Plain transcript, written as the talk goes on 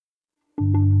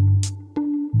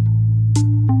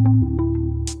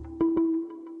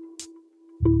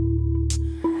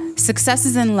Success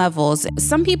is in levels.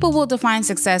 Some people will define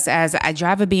success as I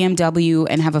drive a BMW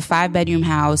and have a 5-bedroom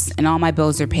house and all my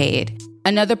bills are paid.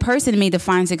 Another person may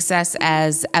define success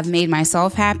as I've made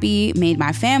myself happy, made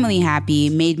my family happy,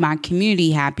 made my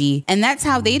community happy, and that's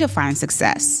how they define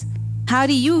success. How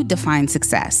do you define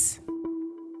success?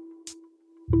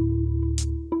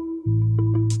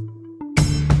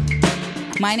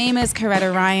 My name is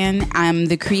Coretta Ryan. I'm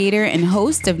the creator and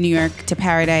host of New York to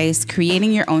Paradise,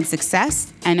 Creating Your Own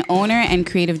Success, and owner and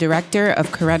creative director of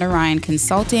Coretta Ryan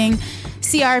Consulting,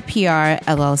 CRPR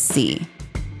LLC.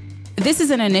 This is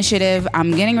an initiative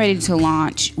I'm getting ready to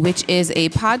launch, which is a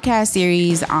podcast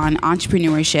series on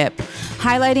entrepreneurship,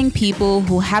 highlighting people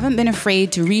who haven't been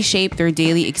afraid to reshape their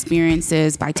daily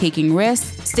experiences by taking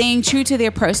risks, staying true to their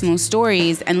personal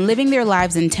stories, and living their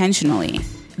lives intentionally.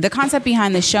 The concept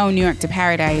behind the show, New York to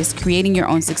Paradise, Creating Your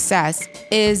Own Success,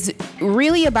 is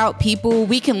really about people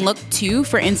we can look to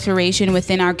for inspiration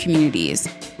within our communities,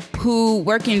 who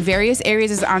work in various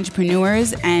areas as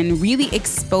entrepreneurs and really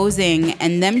exposing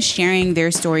and them sharing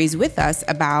their stories with us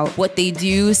about what they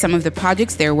do, some of the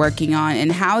projects they're working on,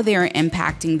 and how they are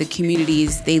impacting the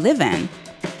communities they live in.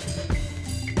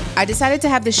 I decided to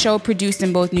have the show produced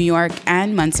in both New York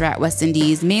and Montserrat, West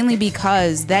Indies, mainly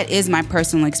because that is my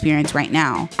personal experience right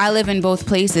now. I live in both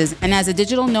places, and as a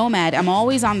digital nomad, I'm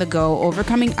always on the go,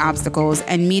 overcoming obstacles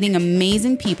and meeting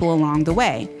amazing people along the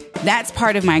way. That's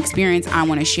part of my experience I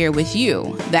want to share with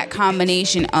you, that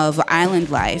combination of island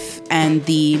life and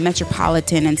the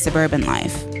metropolitan and suburban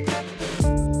life.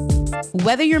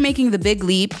 Whether you're making the big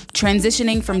leap,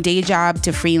 transitioning from day job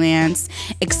to freelance,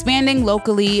 expanding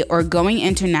locally, or going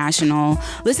international,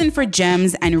 listen for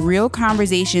gems and real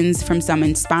conversations from some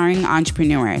inspiring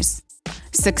entrepreneurs.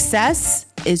 Success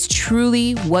is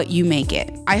truly what you make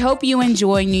it. I hope you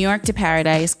enjoy New York to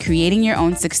Paradise, Creating Your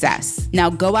Own Success.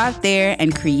 Now go out there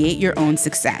and create your own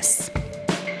success.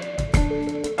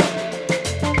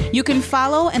 You can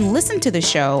follow and listen to the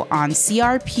show on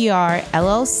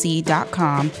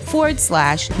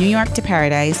crprllc.com/New York to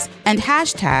Paradise and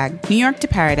hashtag New York to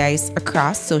Paradise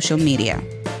across social media.